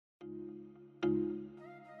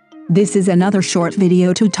This is another short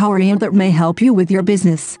video tutorial that may help you with your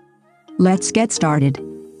business. Let's get started.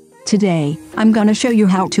 Today, I'm gonna show you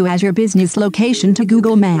how to add your business location to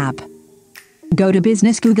Google Map. Go to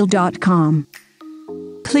businessgoogle.com.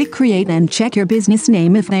 Click Create and check your business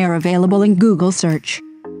name if they are available in Google search.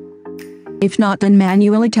 If not, then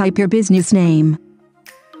manually type your business name.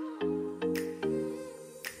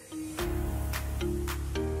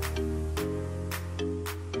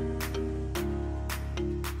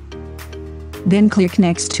 Then click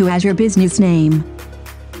Next to add your business name.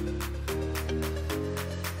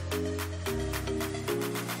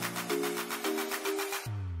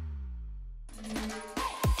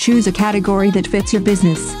 Choose a category that fits your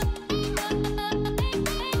business.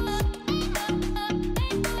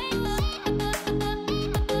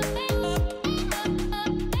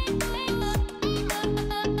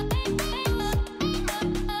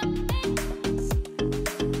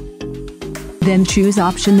 Then choose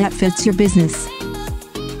option that fits your business.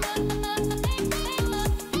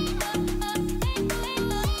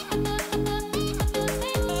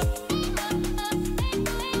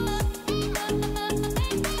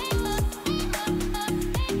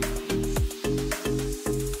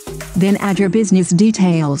 Then add your business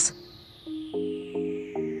details.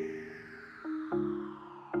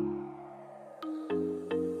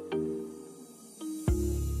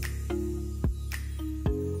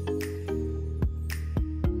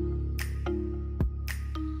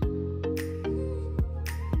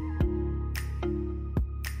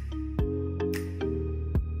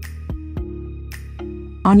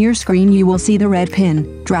 On your screen you will see the red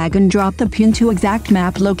pin. Drag and drop the pin to exact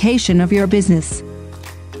map location of your business.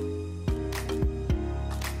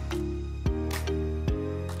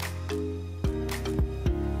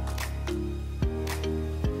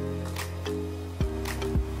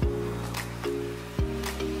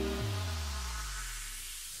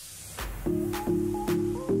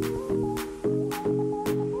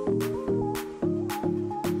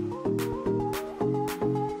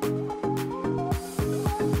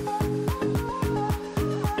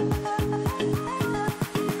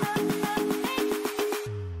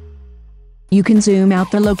 You can zoom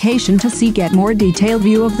out the location to get more detailed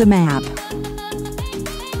view of the map.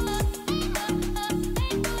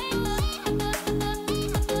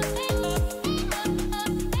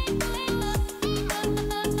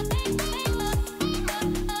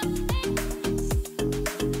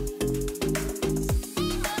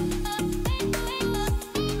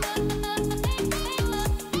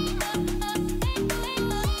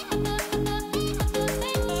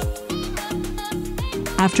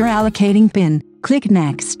 After allocating pin, click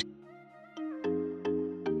Next.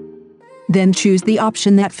 Then choose the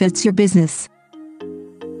option that fits your business.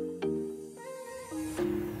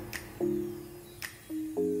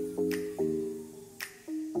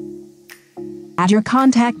 Add your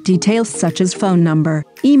contact details such as phone number,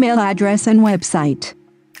 email address and website.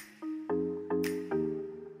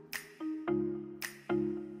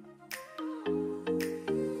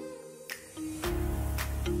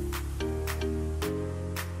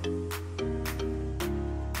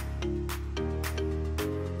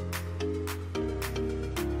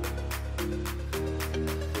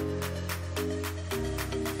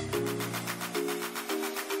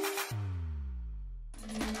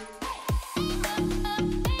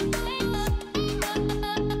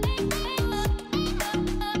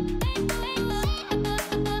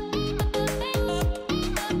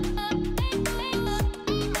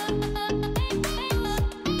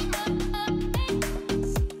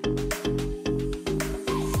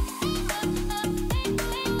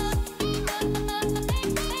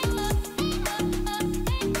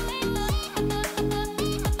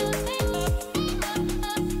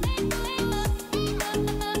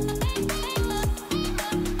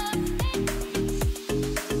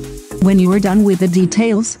 When you are done with the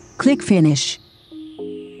details, click Finish.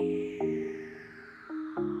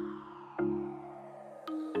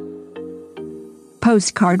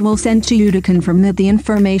 Postcard will send to you to confirm that the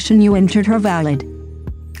information you entered are valid.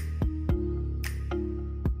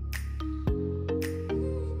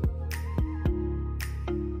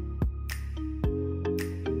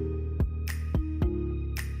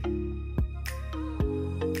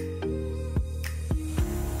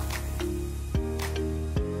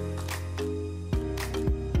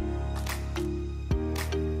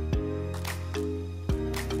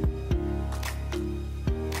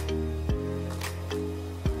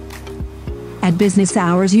 At business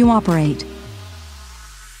hours you operate.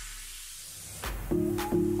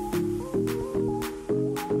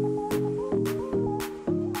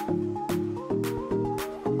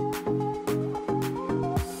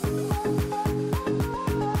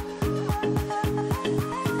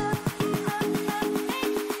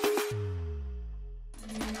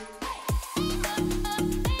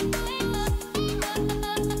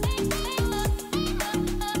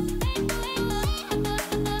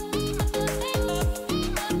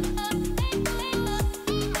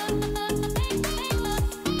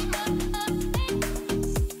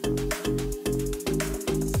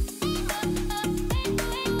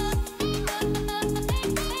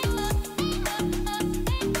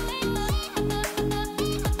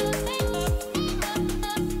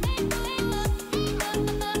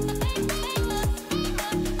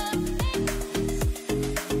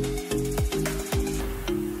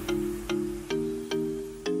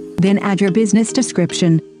 Then add your business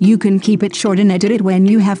description. You can keep it short and edit it when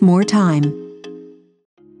you have more time.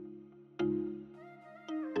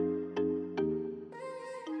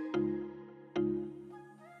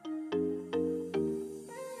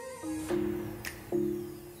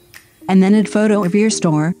 And then add photo of your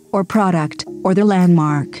store, or product, or the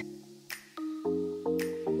landmark.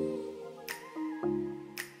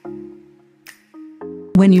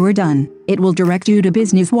 When you are done, it will direct you to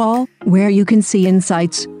Business Wall, where you can see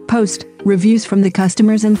insights, post, reviews from the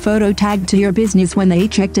customers and photo tagged to your business when they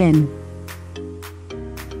checked in.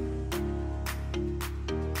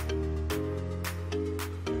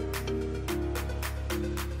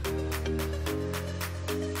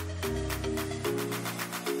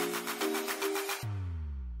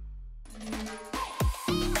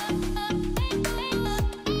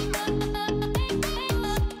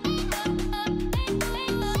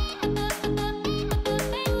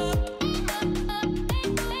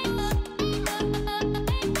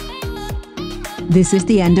 This is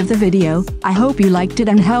the end of the video. I hope you liked it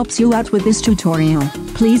and helps you out with this tutorial.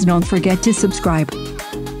 Please don't forget to subscribe.